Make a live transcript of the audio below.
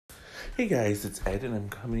Hey guys, it's Ed, and I'm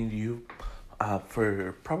coming to you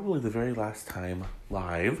for probably the very last time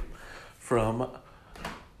live from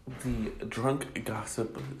the Drunk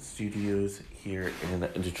Gossip Studios here in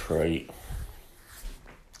Detroit.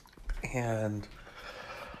 And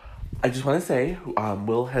I just want to say,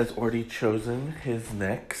 Will has already chosen his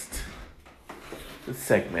next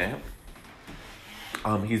segment.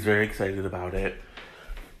 He's very excited about it.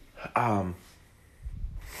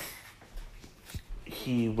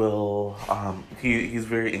 He's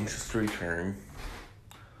very anxious to return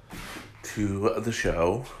to the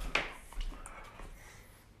show,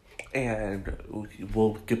 and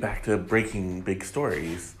we'll get back to breaking big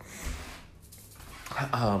stories.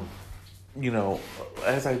 As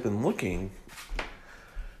I've been looking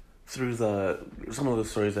through some of the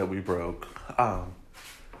stories that we broke,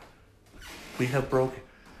 we have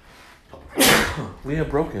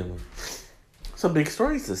broken some big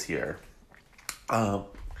stories this year.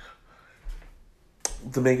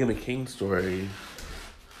 The Meghan McCain story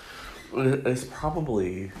is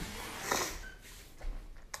probably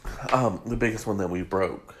the biggest one that we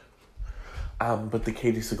broke. But the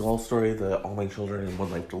Katie Sagal story, the All My Children and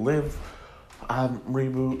One Life to Live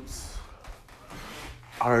reboots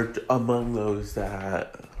are among those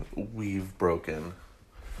that we've broken.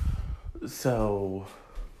 So,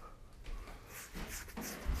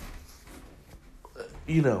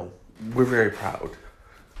 we're very proud.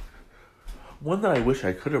 One that I wish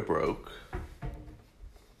I could have broke,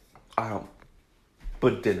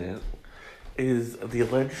 but didn't, is the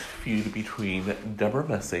alleged feud between Deborah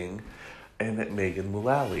Messing and Megan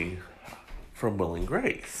Mullally from Will and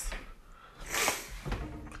Grace.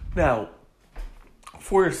 Now,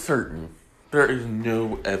 for certain, there is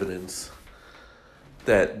no evidence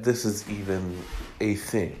that this is even a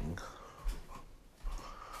thing.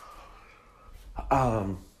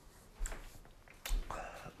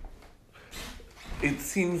 It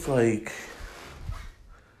seems like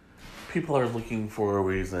people are looking for a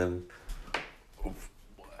reason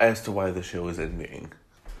as to why the show is ending.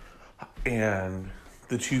 And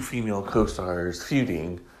the two female co-stars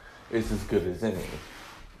feuding is as good as any.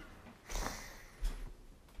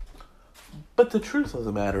 But the truth of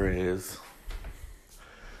the matter is,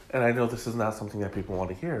 and I know this is not something that people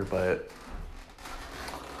want to hear, but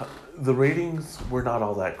the ratings were not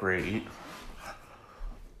all that great.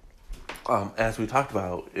 As we talked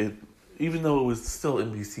about, even though it was still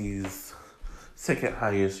NBC's second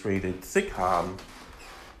highest rated sitcom,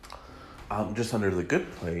 just under The Good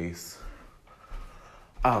Place,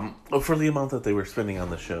 for the amount that they were spending on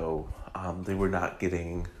the show, they were not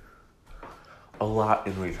getting a lot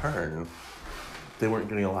in return. They weren't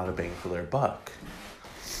getting a lot of bang for their buck.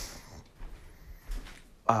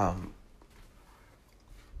 And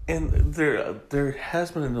there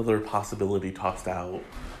has been another possibility tossed out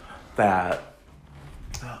that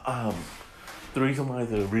the reason why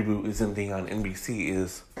the reboot is ending on NBC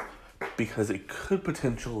is because it could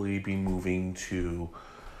potentially be moving to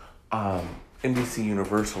NBC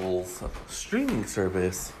Universal's streaming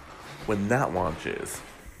service when that launches.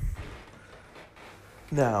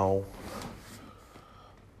 Now,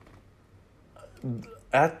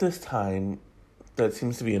 at this time, that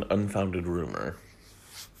seems to be an unfounded rumor.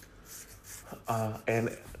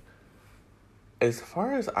 And as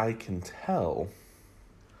far as I can tell,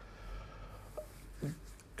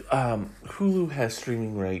 Hulu has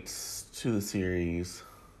streaming rights to the series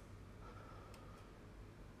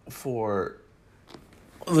for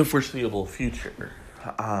the foreseeable future.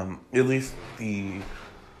 At least the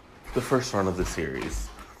first run of the series.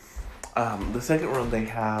 The second run, they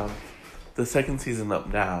have the second season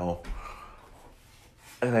up now,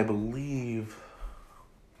 and I believe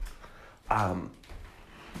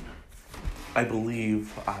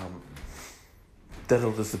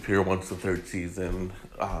that'll disappear once the third season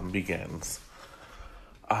begins.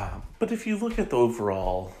 But if you look at the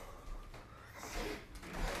overall,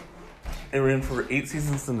 it ran for 8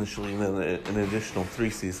 seasons initially, and then an additional 3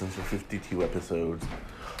 seasons for 52 episodes.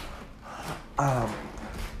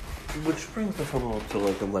 Which brings the total up to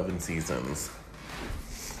 11 seasons.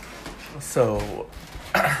 So,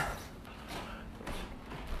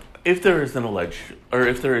 if there is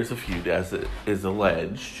a feud, as it is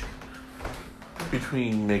alleged,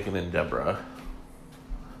 between Megan and Deborah,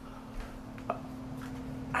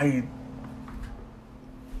 I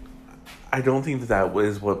don't think that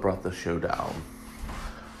was what brought the show down.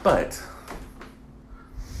 But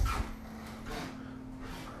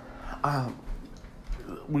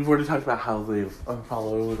we've already talked about how they've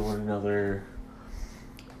unfollowed one another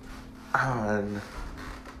on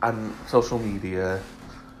social media.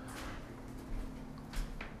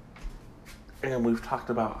 And we've talked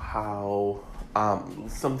about how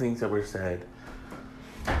some things that were said.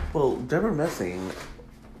 Well, Deborah Messing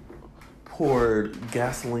poured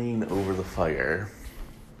gasoline over the fire.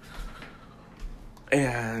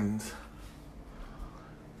 And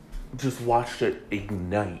just watched it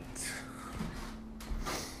ignite.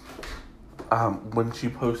 When she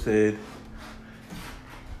posted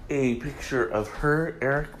a picture of her,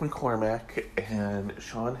 Eric McCormack, and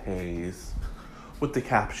Sean Hayes with the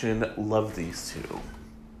caption, "Love these two."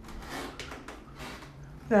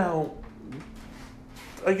 Now,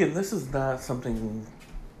 again, this is not something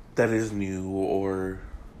that is new or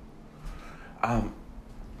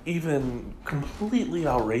even completely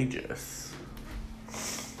outrageous.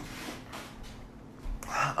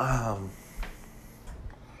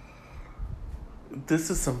 This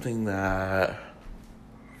is something that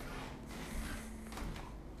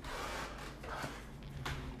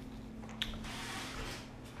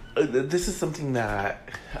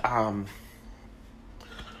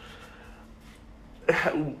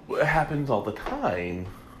happens all the time.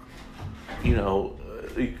 You know,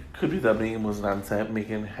 it could be that Megan wasn't on set.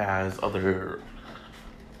 Megan has other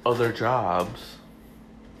jobs.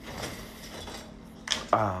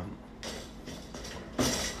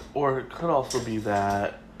 Or it could also be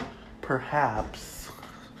that perhaps,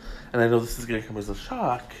 and I know this is going to come as a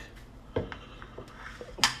shock,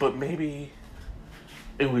 but maybe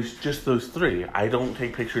it was just those three. I don't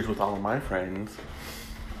take pictures with all of my friends.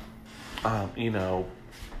 You know,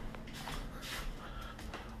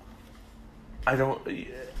 I've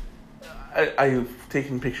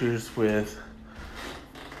taken pictures with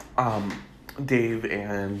Dave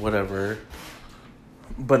and whatever,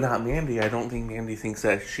 but not Mandy. I don't think Mandy thinks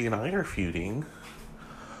that she and I are feuding.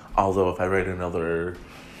 Although if I write another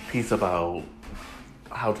piece about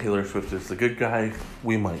how Taylor Swift is the good guy,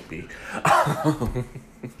 we might be.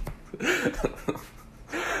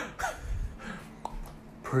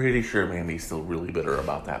 Pretty sure Mandy's still really bitter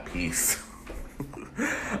about that piece.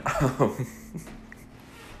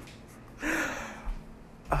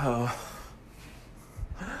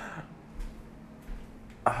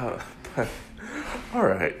 All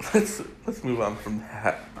right, let's move on from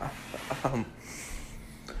that.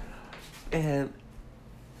 And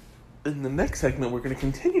in the next segment, we're going to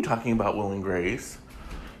continue talking about Will and Grace.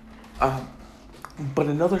 But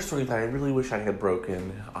another story that I really wish I had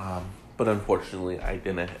broken, but unfortunately I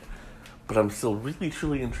didn't. But I'm still really,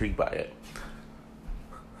 truly intrigued by it.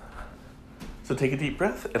 So take a deep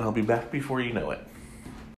breath, and I'll be back before you know it.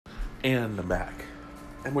 And I'm back.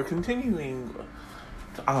 And we're continuing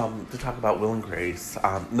to talk about Will and Grace.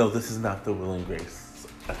 No, this is not the Will and Grace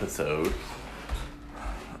episode.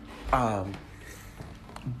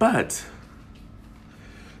 But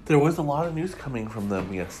there was a lot of news coming from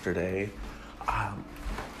them yesterday.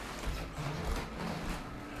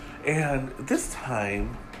 And this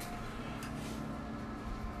time,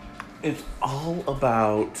 it's all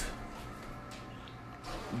about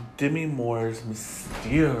Demi Moore's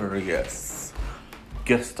mysterious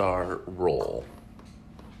guest star role.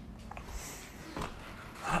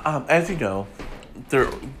 As you know, they're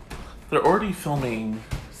already filming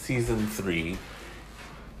season 3,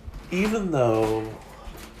 even though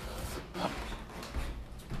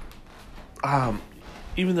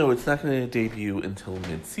it's not going to debut until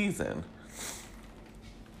mid-season.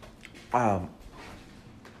 I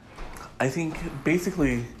think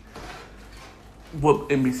basically what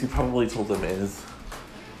NBC probably told them is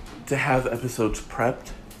to have episodes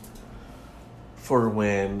prepped for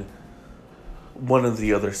when one of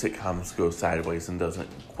the other sitcoms goes sideways and doesn't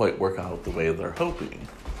quite work out the way they're hoping.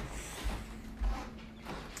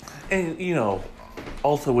 And, you know,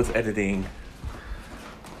 also with editing,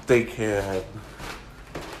 they can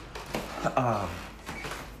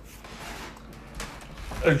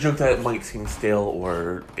a joke that might seem stale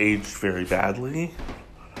or aged very badly,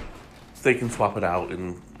 they can swap it out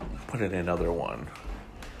and put in another one.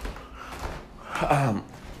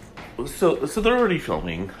 So they're already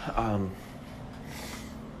filming.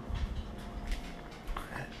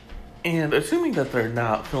 And assuming that they're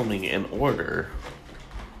not filming in order,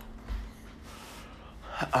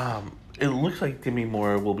 it looks like Demi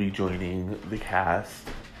Moore will be joining the cast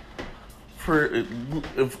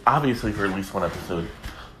obviously for at least one episode.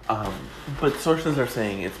 But sources are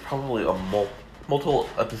saying it's probably a multiple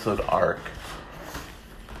episode arc.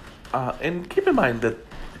 And keep in mind that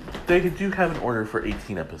they do have an order for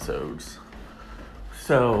 18 episodes.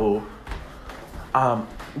 So,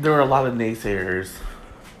 there were a lot of naysayers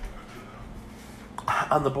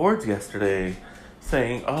on the boards yesterday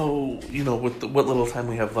saying, oh, you know, with what little time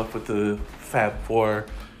we have left with the Fab Four,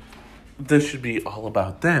 this should be all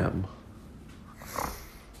about them.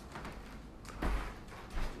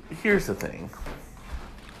 here's the thing.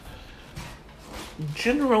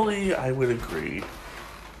 Generally, I would agree.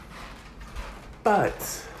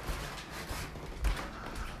 But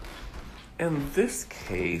in this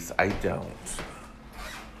case, I don't.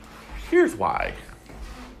 Here's why.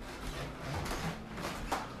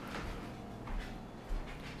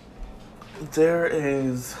 There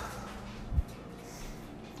is,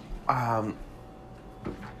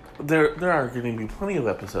 there are going to be plenty of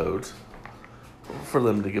episodes for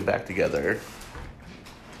them to get back together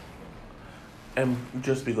and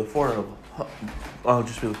just be the four of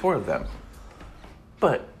them.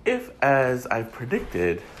 But if, as I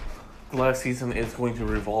predicted, the last season is going to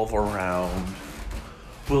revolve around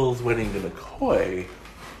Will's wedding to McCoy,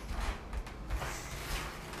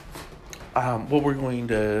 what we're going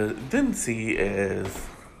to then see is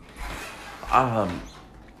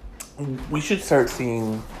we should start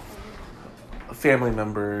seeing family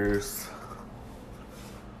members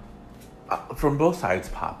from both sides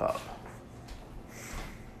pop up.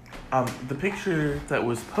 The picture that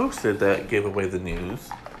was posted that gave away the news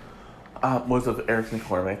was of Eric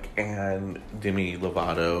McCormack and Demi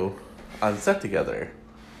Lovato on set together,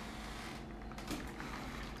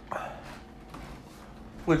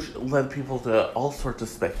 which led people to all sorts of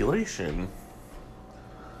speculation.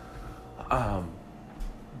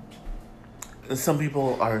 Some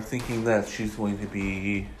people are thinking that she's going to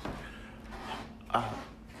be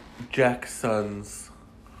Jack's son's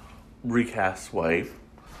recast wife,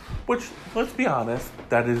 which, let's be honest,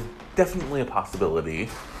 that is definitely a possibility.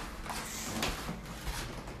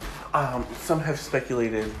 Some have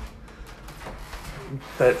speculated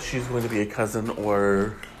that she's going to be a cousin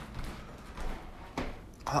or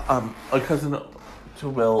a cousin to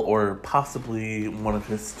Will, or possibly one of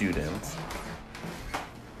his students.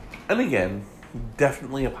 And again,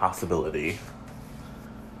 definitely a possibility.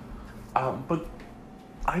 But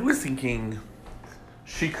I was thinking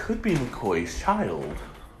she could be McCoy's child.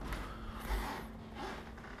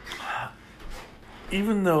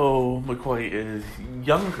 Even though McCoy is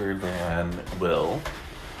younger than Will,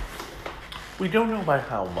 we don't know by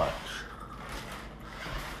how much.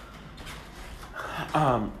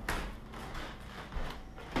 And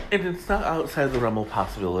it's not outside the realm of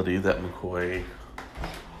possibility that McCoy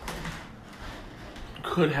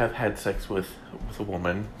could have had sex with a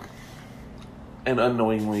woman and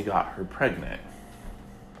unknowingly got her pregnant.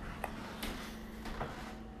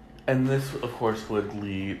 And this, of course, would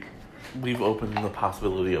leave open the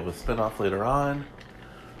possibility of a spinoff later on,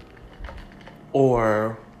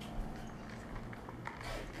 or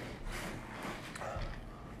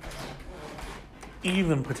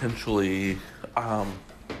even potentially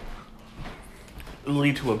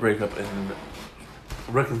lead to a breakup and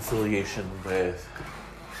reconciliation with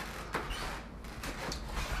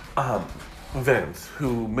Vince,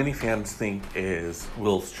 who many fans think is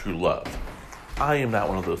Will's true love. I am not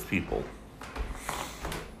one of those people.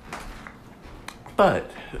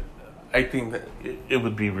 But I think that it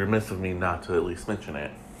would be remiss of me not to at least mention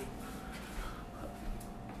it.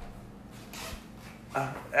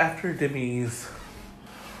 After Demi's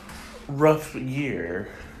rough year,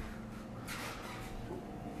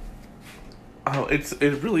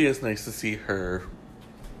 it really is nice to see her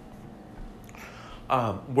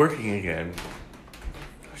working again.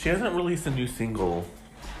 She hasn't released a new single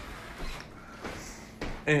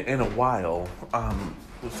in a while,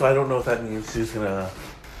 so I don't know if that means she's gonna,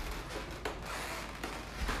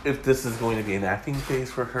 if this is going to be an acting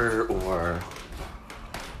phase for her or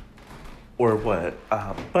what.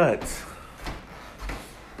 But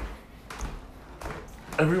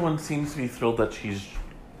everyone seems to be thrilled that she's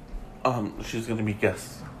going to be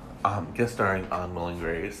guest starring on Will and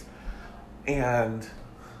Grace. And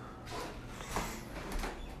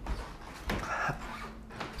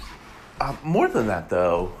more than that,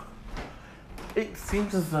 though, it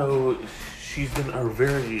seems as though she's been a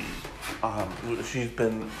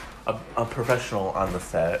professional on the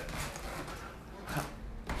set,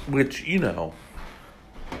 which, you know,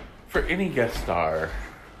 for any guest star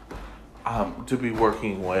to be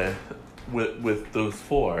working with those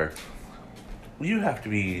four, you have to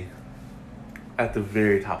be at the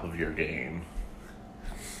very top of your game.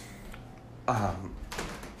 And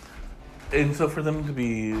so for them to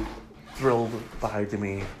be thrilled by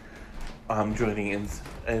Demi joining in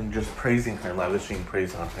and just praising her, lavishing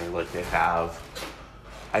praise on her like they have,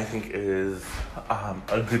 I think is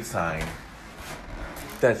a good sign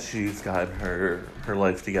that she's gotten her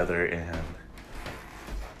life together and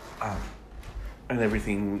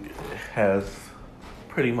everything has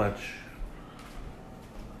pretty much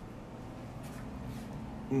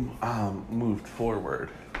moved forward.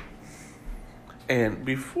 And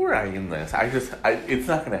before I end this, it's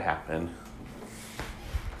not going to happen.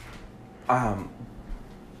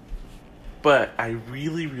 But I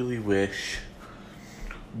really, really wish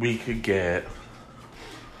we could get,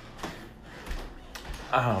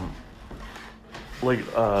 like,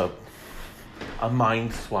 a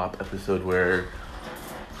mind swap episode where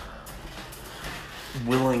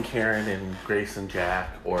Will and Karen and Grace and Jack,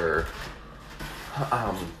 or,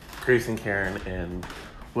 Grace and Karen and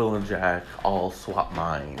Will and Jack all swap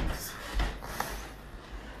minds.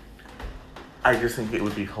 I just think it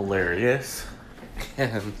would be hilarious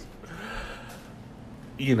and,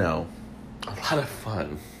 a lot of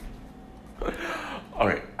fun.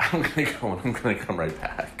 Alright, I'm gonna go and I'm gonna come right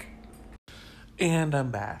back. And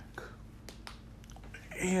I'm back.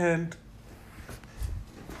 And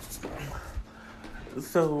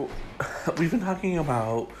so, we've been talking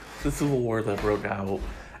about the Civil War that broke out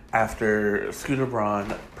after Scooter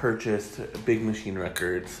Braun purchased Big Machine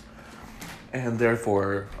Records, and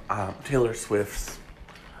therefore Taylor Swift's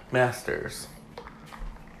masters.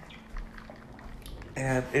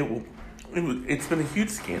 And it's been a huge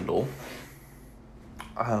scandal.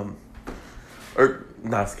 Or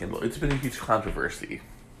not a scandal, it's been a huge controversy.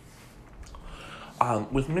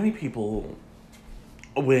 With many people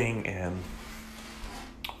weighing in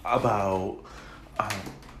about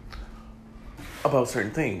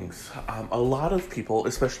certain things. A lot of people,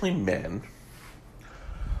 especially men,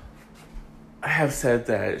 have said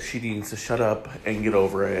that she needs to shut up and get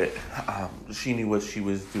over it. She knew what she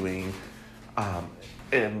was doing,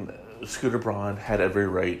 and Scooter Braun had every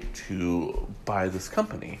right to buy this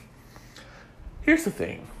company. Here's the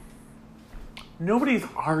thing. Nobody's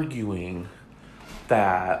arguing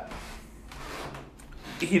that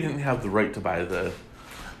he didn't have the right to buy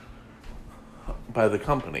the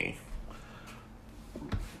company.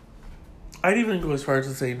 I'd even go as far as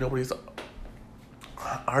to say nobody's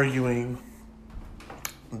arguing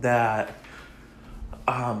that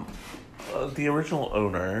the original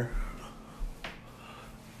owner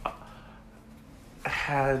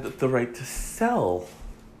had the right to sell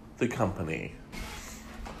the company.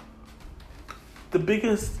 The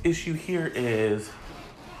biggest issue here is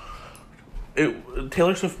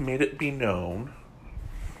Taylor Swift made it be known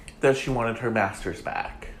that she wanted her masters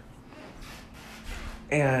back.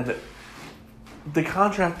 And the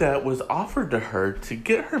contract that was offered to her to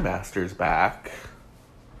get her masters back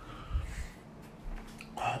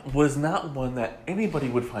was not one that anybody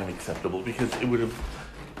would find acceptable, because it would have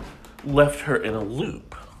left her in a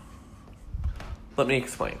loop. Let me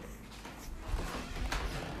explain.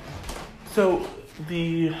 So,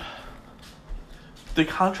 the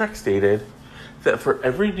contract stated that for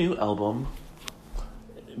every new album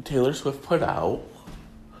Taylor Swift put out,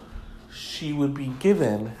 she would be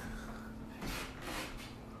given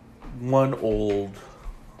one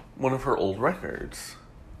of her old records.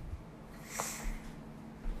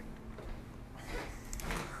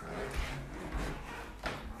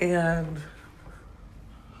 And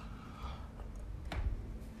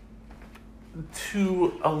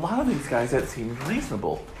to a lot of these guys, that seemed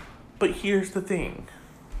reasonable. But here's the thing.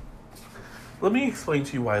 Let me explain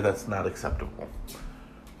to you why that's not acceptable.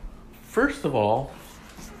 First of all,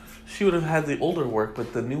 she would have had the older work,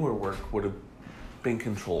 but the newer work would have been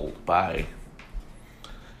controlled by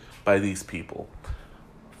these people.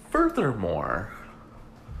 Furthermore,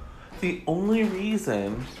 the only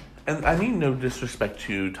reason, and I mean no disrespect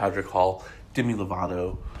to Todrick Hall, Demi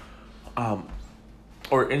Lovato,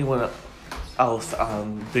 or anyone else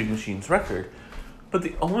on Big Machine's record, but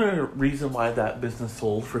the only reason why that business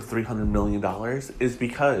sold for $300 million is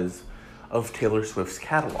because of Taylor Swift's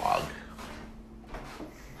catalog.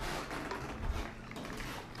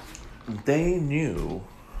 They knew,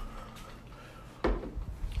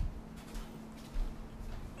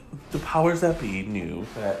 the powers that be knew,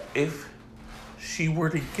 that if she were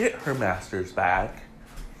to get her masters back,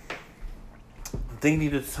 they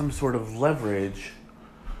needed some sort of leverage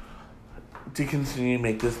to continue to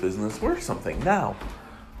make this business worth something. Now,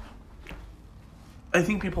 I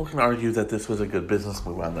think people can argue that this was a good business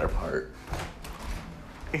move on their part.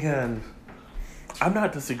 And I'm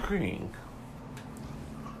not disagreeing.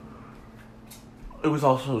 It was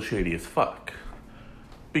also shady as fuck.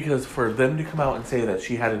 Because for them to come out and say that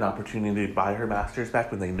she had an opportunity to buy her masters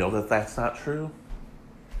back when they know that that's not true,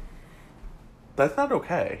 that's not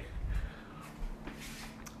okay.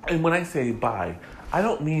 And when I say buy, I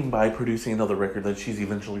don't mean by producing another record that she's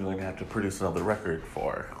eventually going to have to produce another record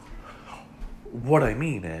for. What I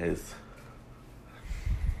mean is,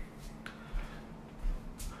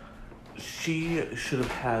 she should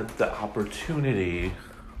have had the opportunity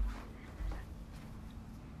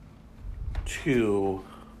to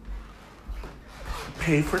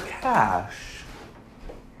pay for cash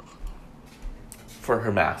for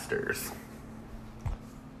her masters.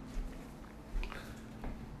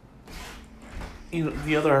 You know,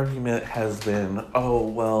 the other argument has been, oh,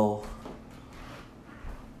 well,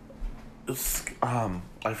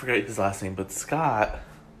 I forget his last name, but Scott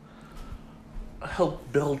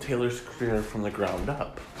helped build Taylor's career from the ground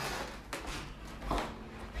up.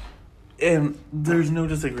 And there's no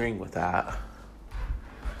disagreeing with that.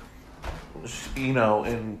 You know,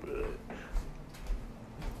 and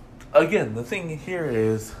again, the thing here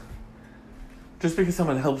is, just because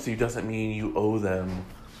someone helps you doesn't mean you owe them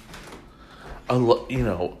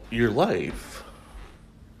your life.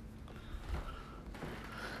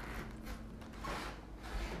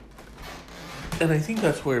 And I think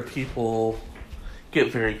that's where people get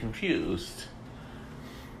very confused.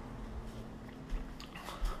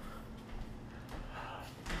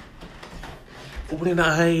 When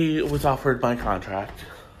I was offered my contract,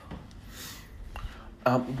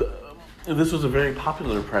 this was a very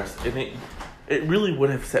popular press, and it really would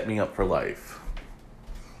have set me up for life.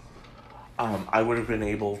 I would have been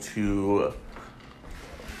able to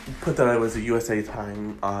put that I was a USA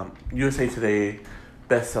Today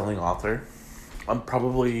best-selling author. I'm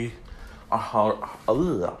probably a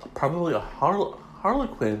Harlequin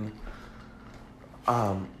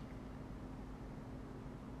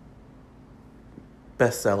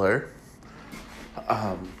bestseller.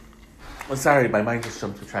 Sorry, my mind just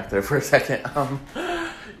jumped to track there for a second.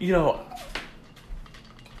 You know,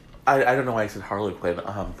 I don't know why I said Harlequin.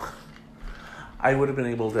 I would have been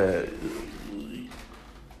able to,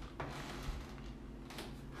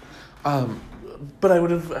 but I would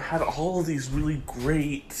have had all of these really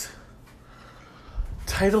great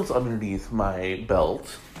titles underneath my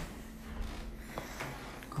belt.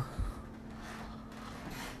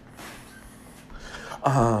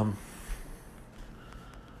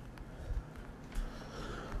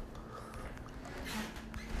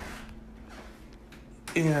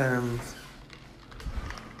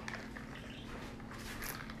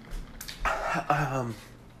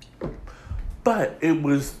 But it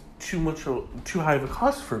was too high of a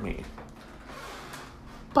cost for me.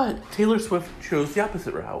 But Taylor Swift chose the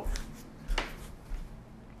opposite route.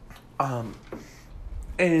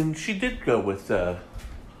 And she did go with the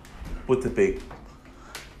big,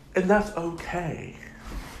 and that's okay.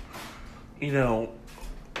 You know,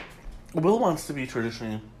 Will wants to be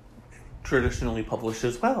traditionally published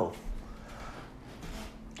as well.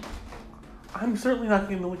 I'm certainly not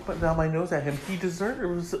going to look down my nose at him. He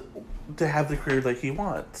deserves to have the career that he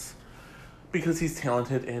wants because he's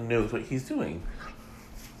talented and knows what he's doing.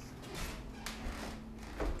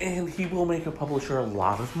 And he will make a publisher a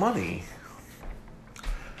lot of money.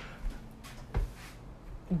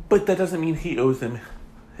 But that doesn't mean he owes them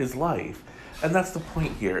his life. And that's the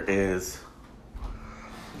point here is,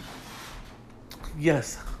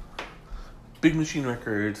 yes, Big Machine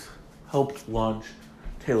Records helped launch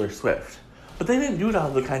Taylor Swift. But they didn't do it out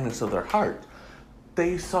of the kindness of their heart.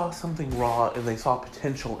 They saw something raw and they saw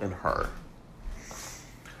potential in her.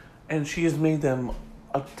 And she has made them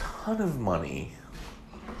a ton of money,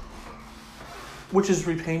 which is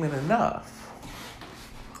repayment enough.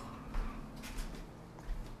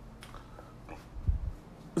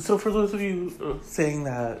 So for those of you saying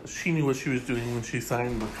that she knew what she was doing when she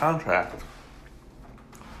signed the contract,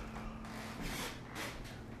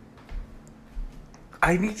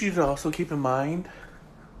 I need you to also keep in mind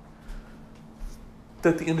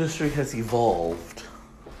that the industry has evolved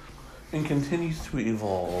and continues to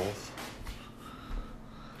evolve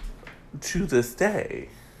to this day.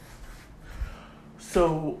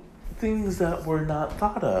 So things that were not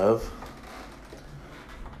thought of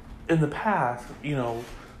in the past, you know,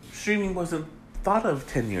 streaming wasn't thought of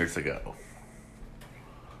 10 years ago.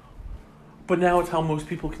 But now it's how most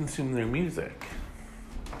people consume their music.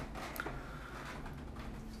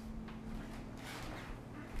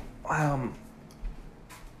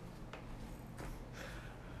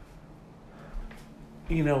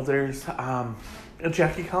 You know, there's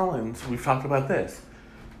Jackie Collins. We've talked about this.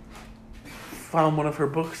 Found one of her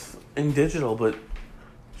books in digital, but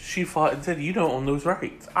she fought and said, "You don't own those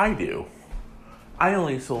rights. I do. I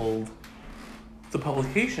only sold the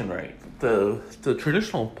publication right, the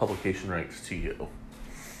traditional publication rights to you."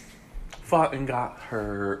 Fought and got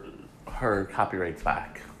her copyrights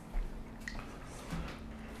back.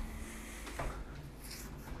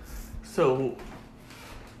 So,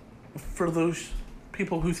 for those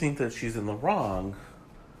people who think that she's in the wrong,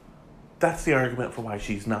 that's the argument for why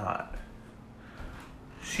she's not.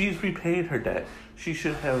 She's repaid her debt. She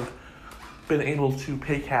should have been able to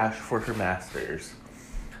pay cash for her masters.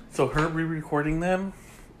 So her re-recording them,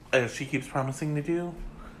 as she keeps promising to do,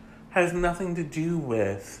 has nothing to do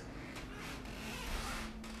with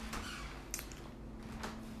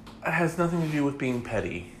being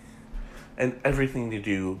petty, and everything to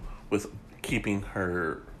do with keeping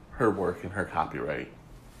her work and her copyright.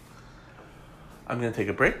 I'm going to take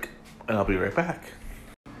a break, and I'll be right back.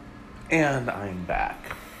 And I'm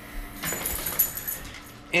back.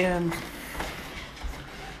 And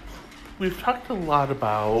we've talked a lot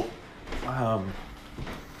about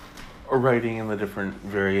writing and the different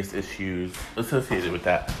various issues associated with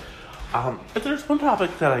that. But there's one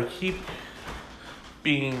topic that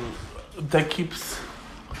keeps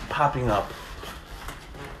popping up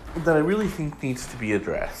that I really think needs to be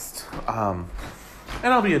addressed.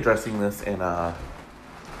 And I'll be addressing this in a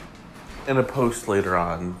post later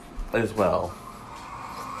on as well.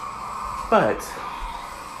 But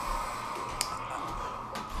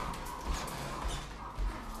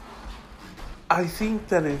I think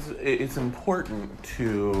that it's important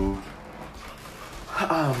to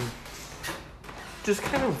just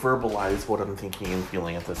kind of verbalize what I'm thinking and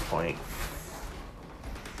feeling at this point.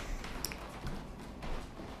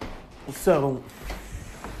 So,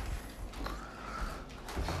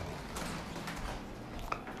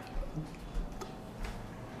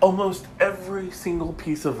 almost every single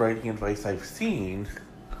piece of writing advice I've seen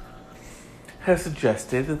has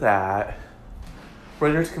suggested that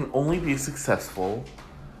writers can only be successful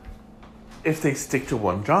if they stick to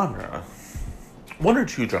one genre, one or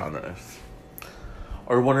two genres,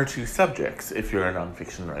 or one or two subjects if you're a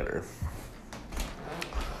nonfiction writer.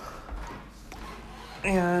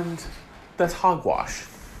 And that's hogwash.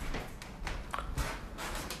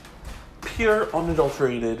 Pure,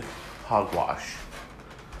 unadulterated hogwash.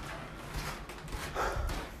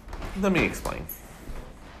 Let me explain.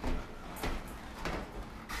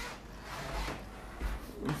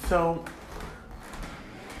 So,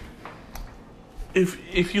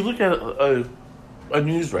 if you look at a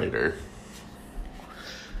news writer,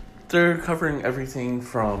 they're covering everything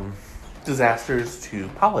from disasters to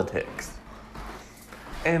politics.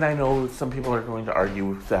 And I know some people are going to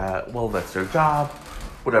argue that, well, that's their job,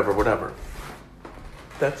 whatever.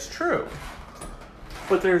 That's true.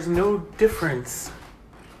 But there's no difference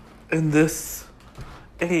in this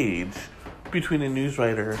age between a news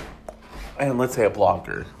writer and, let's say, a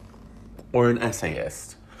blogger or an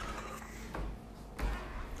essayist.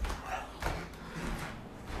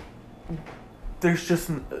 There's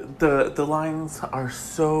just, the lines are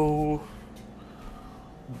so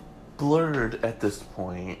blurred at this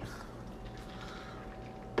point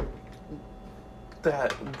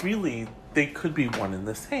that really they could be one and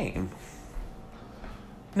the same.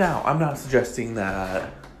 Now, I'm not suggesting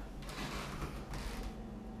that,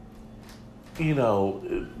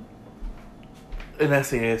 an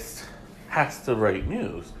essayist has to write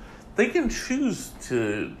news. They can choose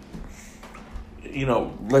to,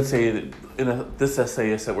 let's say this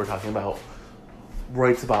essayist that we're talking about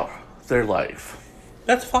writes about their life.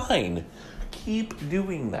 That's fine. Keep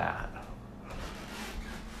doing that.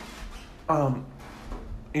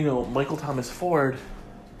 Michael Thomas Ford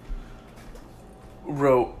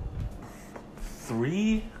wrote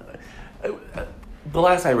the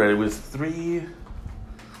last I read it was 3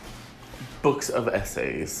 books of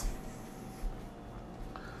essays.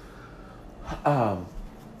 And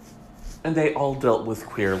they all dealt with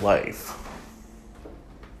queer life.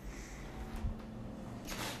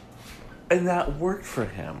 And that worked for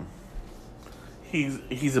him.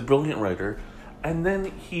 He's a brilliant writer. And then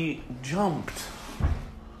he jumped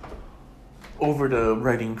over to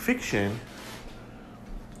writing fiction.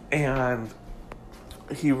 And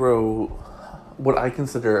he wrote what I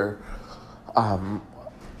consider a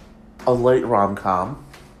light rom-com.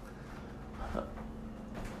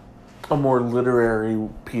 A more literary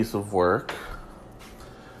piece of work.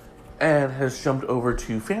 And has jumped over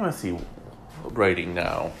to fantasy writing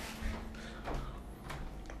now.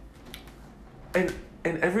 And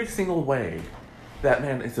in every single way, that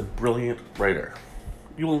man is a brilliant writer.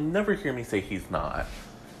 You will never hear me say he's not.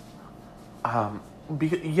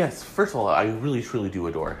 Yes, first of all, I really truly do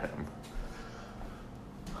adore him.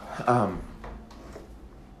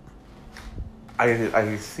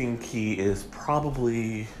 I think he is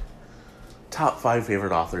probably top 5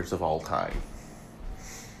 favorite authors of all time.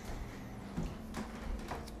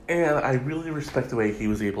 And I really respect the way he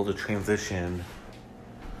was able to transition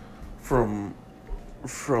from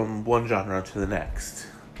one genre to the next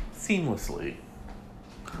seamlessly.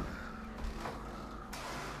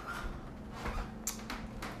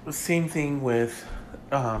 The same thing with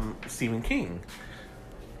Stephen King.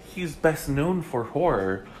 he's best known for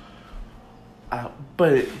horror,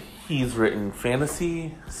 but he's written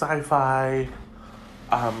fantasy, sci-fi,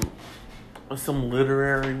 some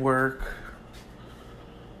literary work.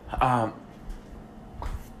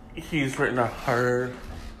 He's written a hard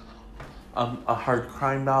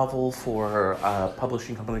crime novel for a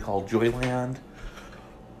publishing company called Joyland.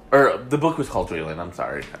 Or the book was called Joyland, I'm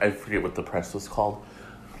sorry. I forget what the press was called.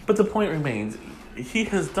 But the point remains, he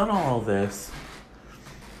has done all of this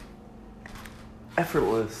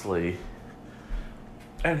effortlessly,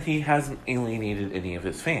 and he hasn't alienated any of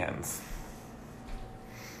his fans.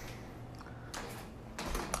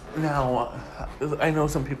 Now, I know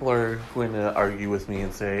some people are going to argue with me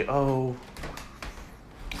and say, oh,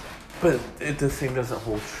 but the same doesn't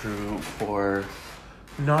hold true for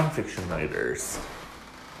nonfiction writers.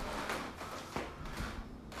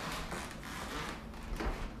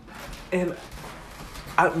 But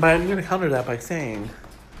I'm going to counter that by saying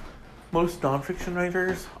most nonfiction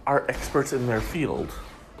writers are experts in their field.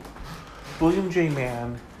 William J.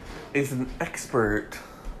 Mann is an expert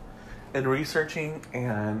in researching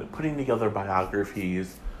and putting together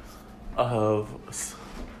biographies of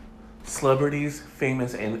celebrities,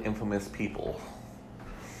 famous and infamous people.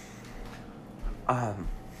 And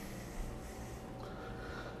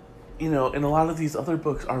a lot of these other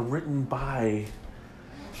books are written by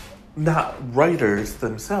not writers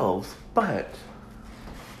themselves, but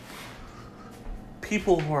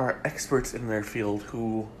people who are experts in their field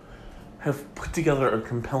who have put together a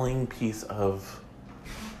compelling piece of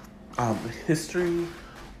history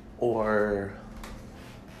or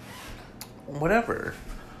whatever.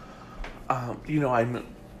 I'm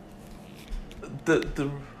the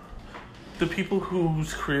people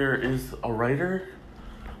whose career is a writer,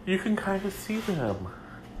 you can kind of see them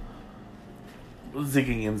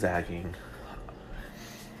zigging and zagging.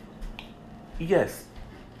 Yes,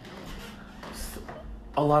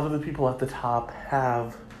 a lot of the people at the top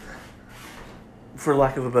have, for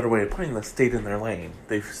lack of a better way of putting this, stayed in their lane.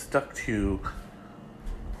 They've stuck to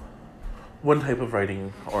one type of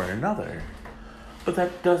writing or another. But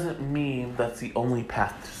that doesn't mean that's the only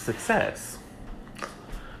path to success.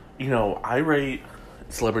 I write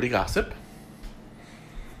celebrity gossip.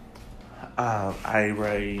 I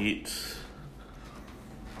write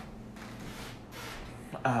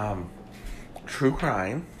true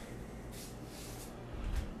crime.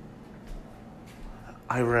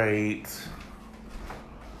 I write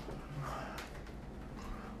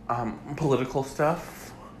political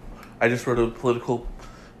stuff. I just wrote a political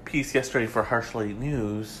piece yesterday for Harsh Light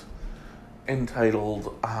News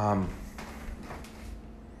entitled, I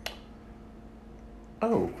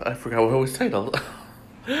forgot what it was titled.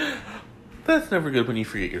 That's never good when you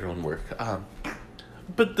forget your own work.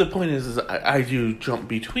 But the point is I do jump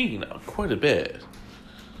between quite a bit.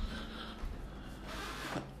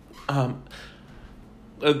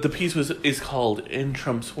 The piece is called "In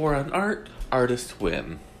Trump's War on Art, Artists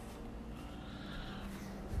Win."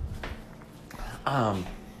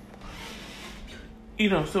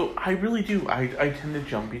 So I really do. I tend to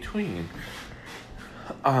jump between.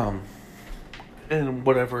 And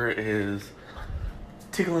whatever is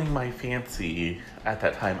tickling my fancy at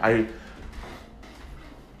that time.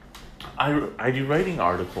 I do writing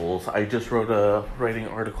articles. I just wrote a writing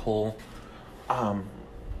article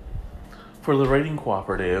for the Writing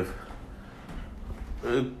Cooperative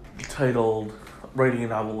titled "Writing a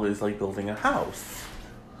Novel is Like Building a House."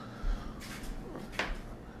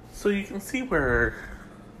 So you can see where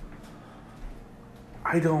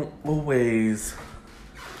I don't always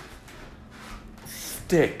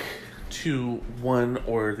stick to one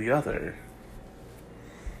or the other.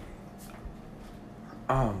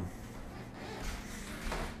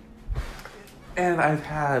 And I've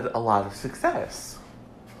had a lot of success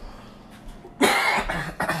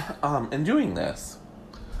in doing this.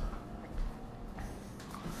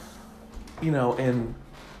 And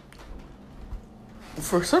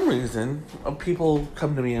for some reason, people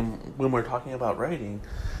come to me and when we're talking about writing,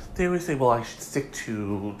 they always say, well, I should stick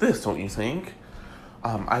to this, don't you think?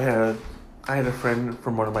 I had a friend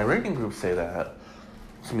from one of my writing groups say that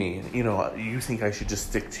to me. You think I should just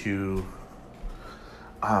stick to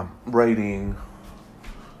writing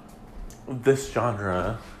this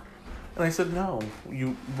genre? And I said, no,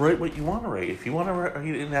 you write what you want to write. If you want to write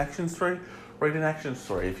an action story, write an action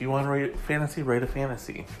story. If you want to write fantasy, write a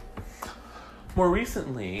fantasy. More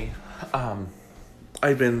recently,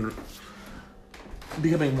 I've been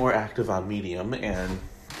becoming more active on Medium, and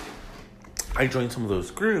I joined some of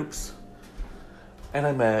those groups, and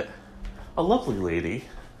I met a lovely lady,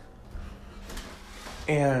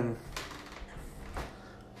 and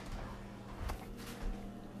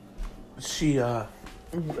she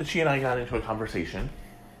and I got into a conversation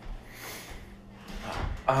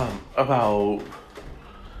about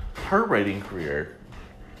her writing career,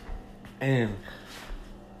 and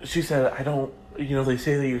she said, I don't, they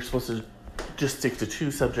say that you're supposed to just stick to 2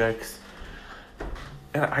 subjects,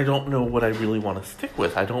 and I don't know what I really want to stick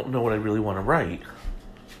with. I don't know what I really want to write.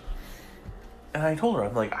 And I told her,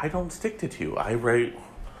 I'm like, I don't stick to 2. I write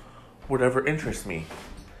whatever interests me.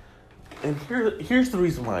 And here's the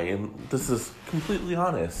reason why, and this is completely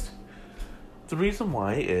honest. The reason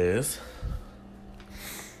why is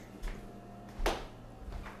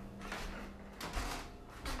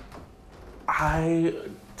I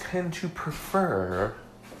tend to prefer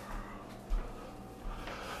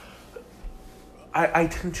I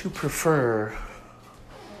tend to prefer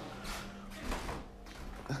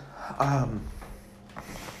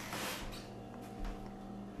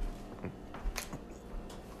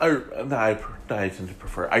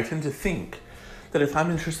I tend to think that if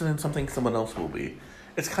I'm interested in something, someone else will be.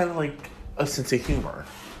 It's kind of like a sense of humor.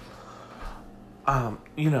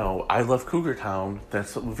 I love Cougar Town.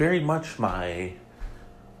 That's very much my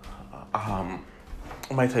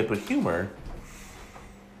type of humor.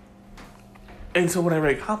 And so when I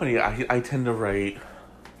write comedy, I tend to write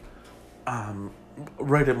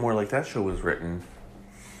it more like that show was written.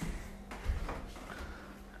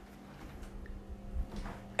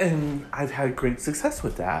 And I've had great success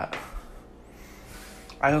with that.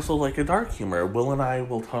 I also like a dark humor. Will and I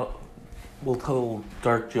will tell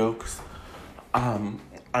dark jokes on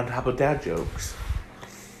top of dad jokes.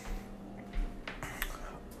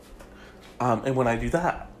 And when I do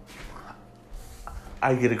that,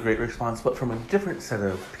 I get a great response, but from a different set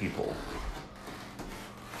of people.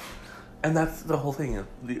 And that's the whole thing.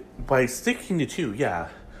 By sticking to 2, yeah,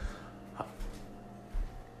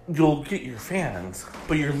 you'll get your fans,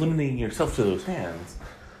 but you're limiting yourself to those fans.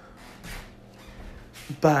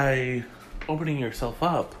 By opening yourself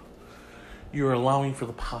up, you're allowing for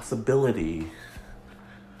the possibility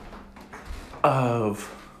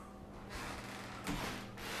of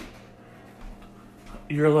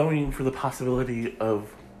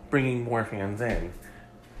bringing more fans in,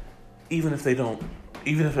 even if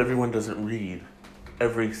everyone doesn't read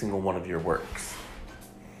every single one of your works.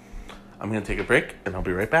 I'm going to take a break, and I'll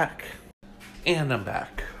be right back. And I'm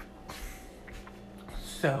back.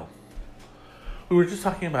 So, we were just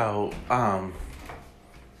talking about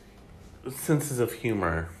senses of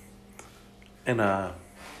humor in a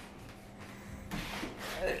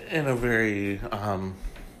very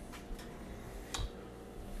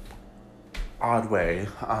odd way,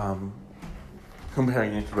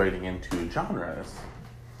 comparing it to writing into genres.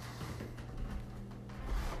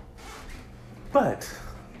 But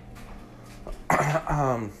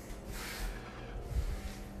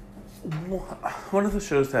one of the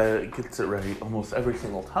shows that gets it right almost every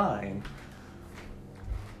single time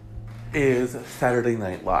is Saturday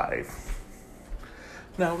Night Live.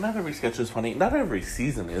 Now, not every sketch is funny. Not every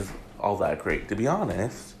season is all that great, to be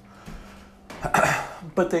honest.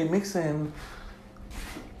 But they mix in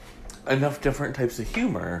enough different types of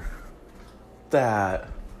humor that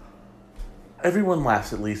everyone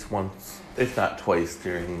laughs at least once, if not twice,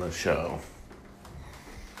 during the show.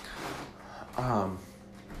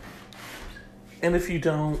 And if you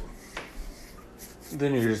don't,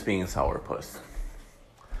 then you're just being a sourpuss.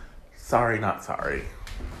 Sorry, not sorry.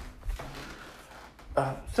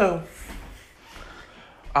 Ever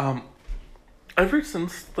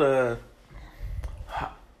since the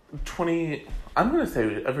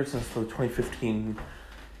ever since the 2015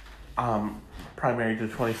 primary to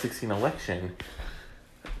 2016 election,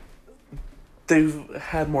 they've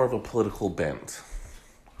had more of a political bent.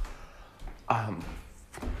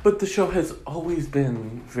 But the show has always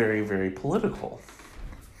been very, very political.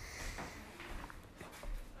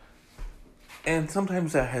 And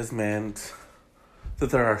sometimes that has meant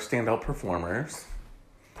that there are standout performers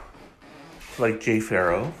like Jay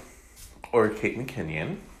Farrow or Kate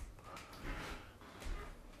McKinnon.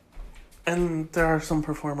 And there are some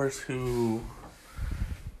performers who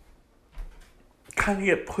kind of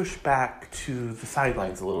get pushed back to the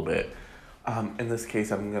sidelines a little bit. In this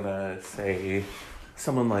case, I'm going to say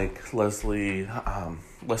someone like Leslie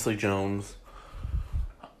Jones,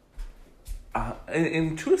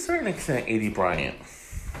 and to a certain extent, Aidy Bryant.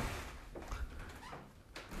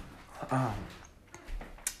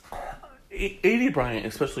 Aidy Bryant,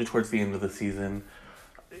 especially towards the end of the season,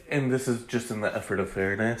 and this is just in the effort of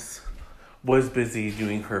fairness, was busy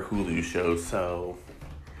doing her Hulu show, so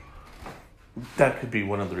that could be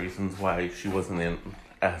one of the reasons why she wasn't in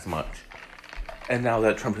as much. And now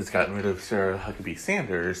that Trump has gotten rid of Sarah Huckabee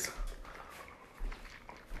Sanders,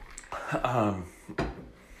 Um,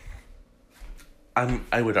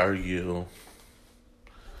 I would argue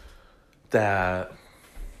that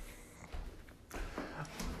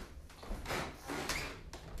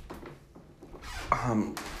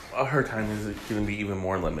her time is going to be even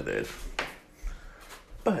more limited.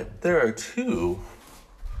 But there are two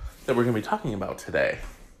that we're going to be talking about today.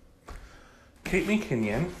 Kate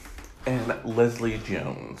McKinnon and Leslie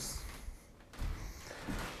Jones.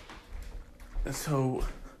 So,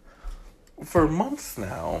 for months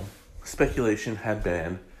now, speculation had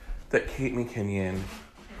been that Kate McKinnon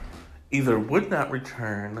either would not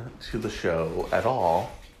return to the show at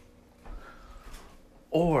all,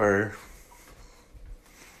 or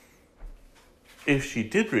if she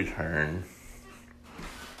did return,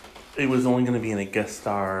 it was only going to be in a guest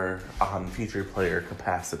star on featured player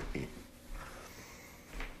capacity.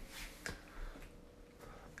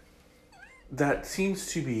 That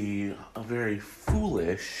seems to be a very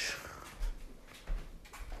foolish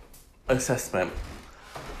assessment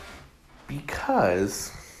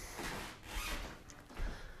because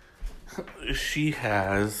she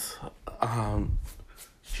has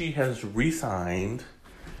re-signed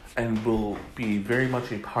and will be very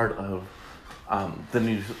much a part of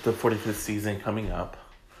the 45th season coming up.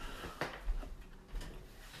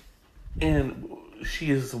 And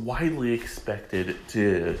she is widely expected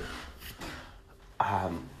to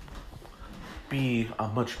be a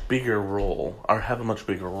much bigger role, or have a much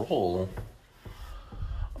bigger role,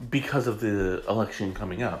 because of the election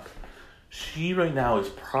coming up. She right now is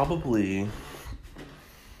probably,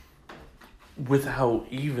 without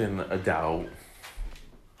even a doubt,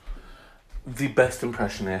 the best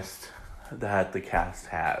impressionist that the cast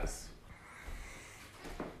has.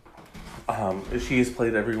 She has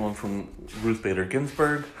played everyone from Ruth Bader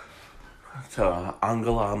Ginsburg to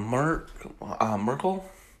Angela Merkel,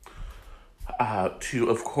 to,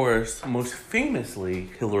 of course, most famously,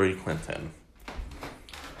 Hillary Clinton.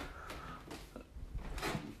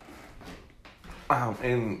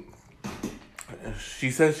 And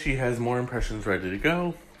she says she has more impressions ready to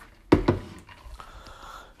go.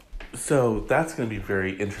 So that's going to be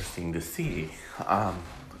very interesting to see.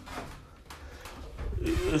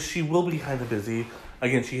 She will be kind of busy.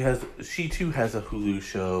 Again, she too has a Hulu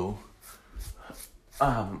show.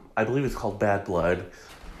 I believe it's called Bad Blood.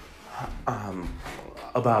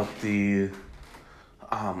 About the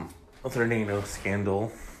Thernano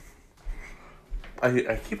scandal.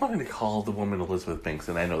 I keep wanting to call the woman Elizabeth Banks,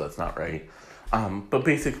 and I know that's not right. But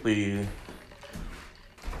basically,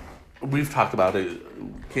 we've talked about it.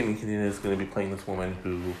 Kate McKinnon is going to be playing this woman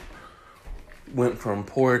who went from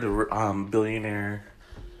poor to billionaire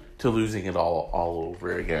to losing it all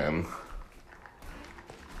over again.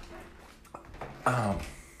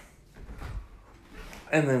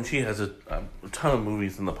 And then she has a ton of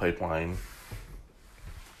movies in the pipeline.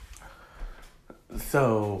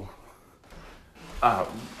 So,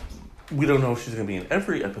 we don't know if she's going to be in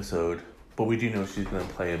every episode, but we do know she's going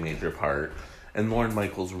to play a major part. And Lorne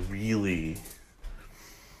Michaels really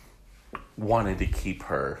wanted to keep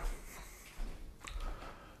her.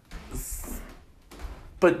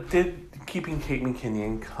 But did keeping Kate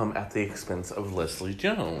McKinnon come at the expense of Leslie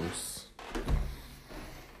Jones?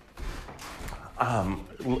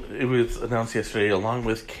 It was announced yesterday, along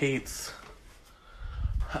with Kate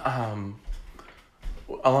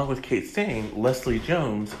staying, Leslie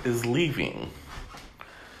Jones is leaving.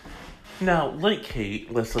 Now, like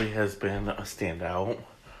Kate, Leslie has been a standout.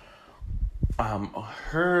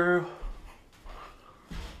 Her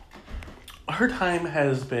time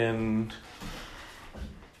has been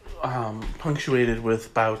punctuated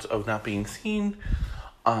with bouts of not being seen,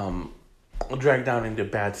 dragged down into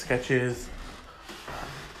bad sketches.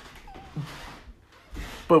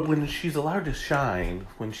 But when she's allowed to shine,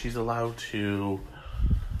 when she's allowed to,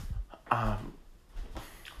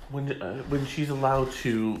 when she's allowed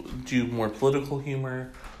to do more political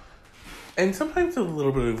humor, and sometimes a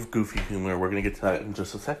little bit of goofy humor, we're going to get to that in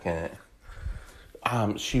just a second,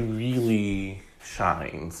 she really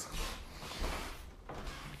shines.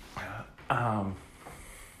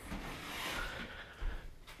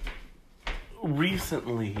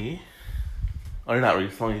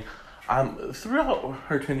 Throughout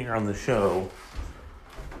her tenure on the show,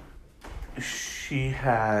 she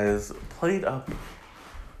has played up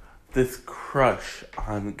this crush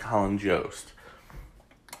on Colin Jost.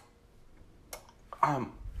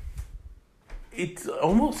 It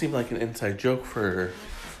almost seemed like an inside joke for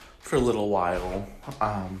a little while.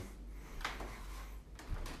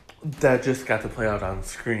 That just got to play out on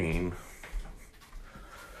screen.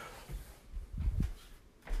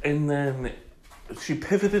 And then she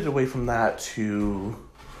pivoted away from that to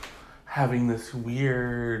having this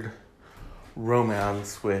weird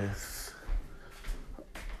romance with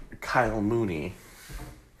Kyle Mooney.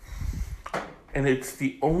 And it's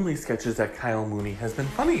the only sketches that Kyle Mooney has been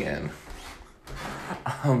funny in.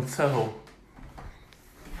 So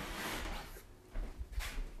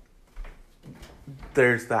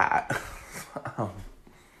there's that.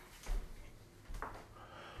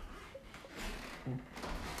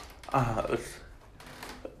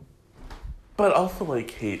 But also, like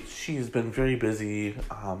Kate, she's been very busy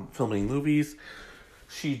filming movies.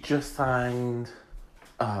 She just signed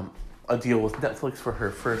a deal with Netflix for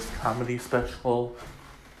her first comedy special.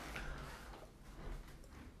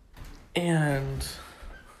 And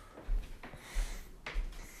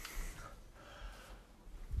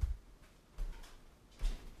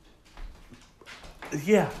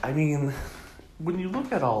yeah, I mean, when you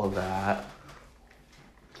look at all of that,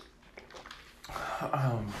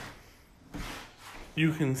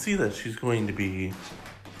 you can see that she's going to be,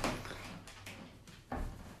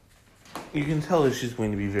 you can tell that she's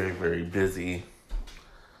going to be very, very busy.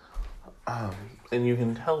 And you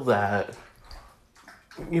can tell that,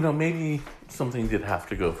 maybe something did have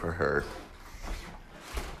to go for her.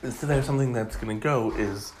 Instead of something that's going to go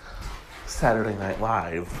is Saturday Night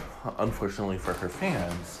Live, unfortunately for her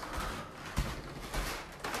fans.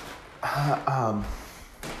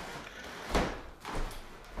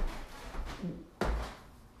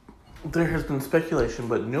 There has been speculation,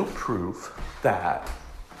 but no proof, that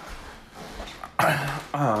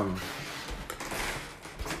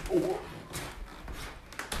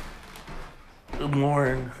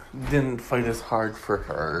Lorne didn't fight as hard for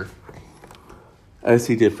her as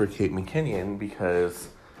he did for Kate McKinnon, because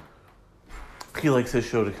he likes his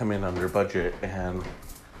show to come in under budget, and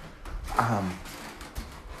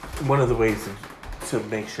one of the ways to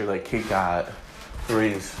make sure that Kate got the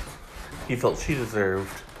raise he felt she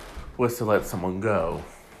deserved was to let someone go.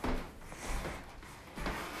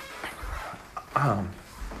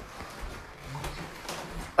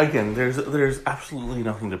 Again, there's absolutely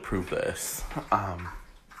nothing to prove this.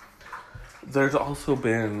 There's also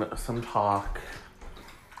been some talk,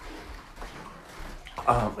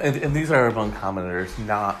 and these are among commenters,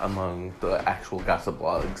 not among the actual gossip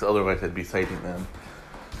blogs, otherwise I'd be citing them,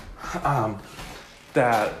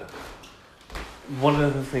 that one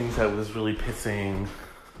of the things that was really pissing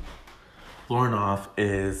Lorne off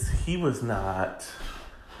is he was not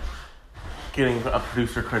getting a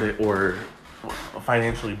producer credit or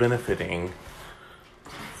financially benefiting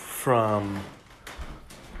from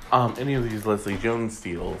any of these Leslie Jones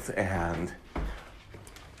deals, and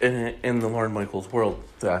in the Lorne Michaels world,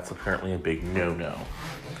 that's apparently a big no-no.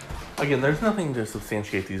 Again, there's nothing to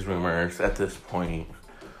substantiate these rumors at this point,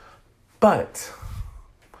 but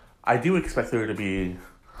I do expect there to be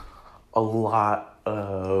a lot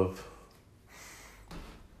of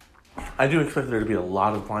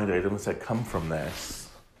blind items that come from this.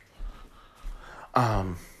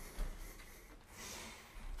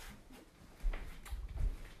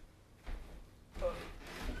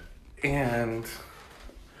 And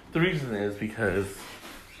the reason is because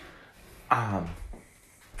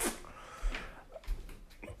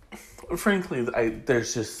frankly,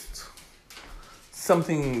 there's just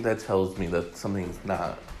something that tells me that something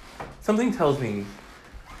tells me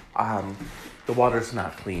the water's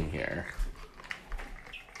not clean here.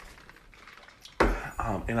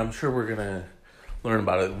 And I'm sure we're gonna learn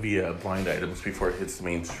about it via blind items before it hits the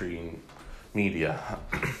mainstream media.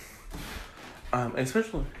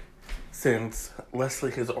 Especially since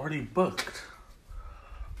Leslie has already booked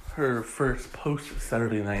her first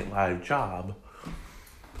post-Saturday Night Live job,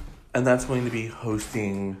 and that's going to be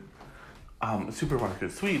hosting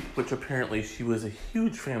Supermarket Sweep, which apparently she was a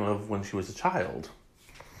huge fan of when she was a child.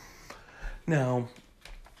 Now,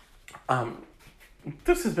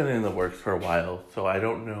 this has been in the works for a while, so I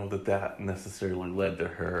don't know that necessarily led to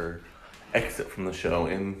her exit from the show,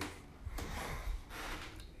 and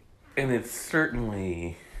it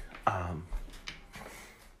certainly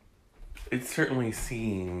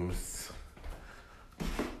seems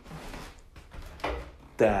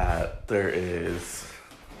that there is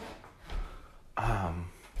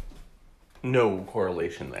no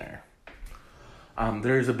correlation there.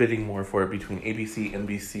 There is a bidding war for it between ABC,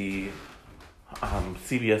 NBC,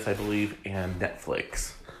 CBS, I believe, and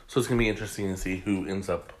Netflix. So it's going to be interesting to see who ends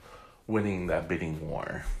up winning that bidding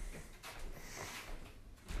war.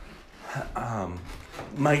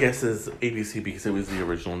 My guess is ABC because it was the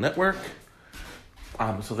original network.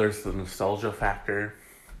 So there's the nostalgia factor.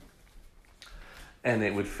 And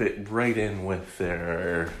it would fit right in with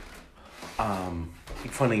their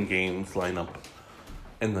fun and games lineup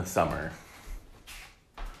in the summer.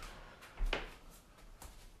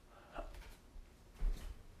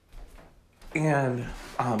 And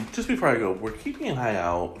just before I go, we're keeping an eye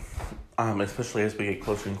out, especially as we get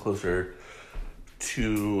closer and closer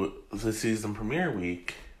to the season premiere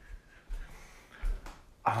week.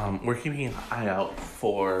 We're keeping an eye out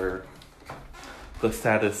for the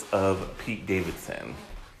status of Pete Davidson.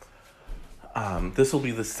 This will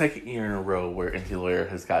be the second year in a row where NT Lawyer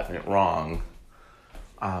has gotten it wrong,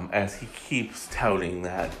 as he keeps touting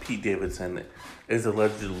that Pete Davidson is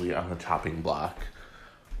allegedly on the chopping block.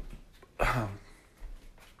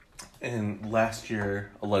 And last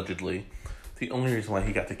year, allegedly, the only reason why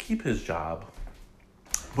he got to keep his job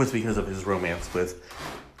was because of his romance with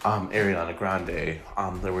Ariana Grande.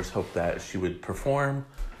 There was hope that she would perform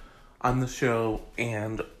on the show,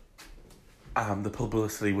 and the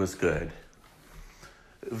publicity was good.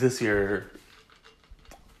 This year,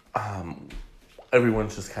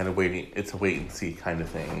 everyone's just kind of waiting. It's a wait and see kind of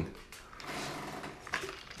thing.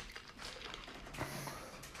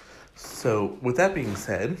 So, with that being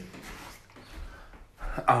said,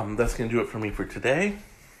 that's going to do it for me for today.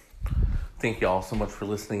 Thank you all so much for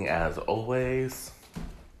listening as always.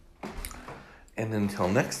 And until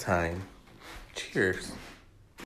next time, cheers.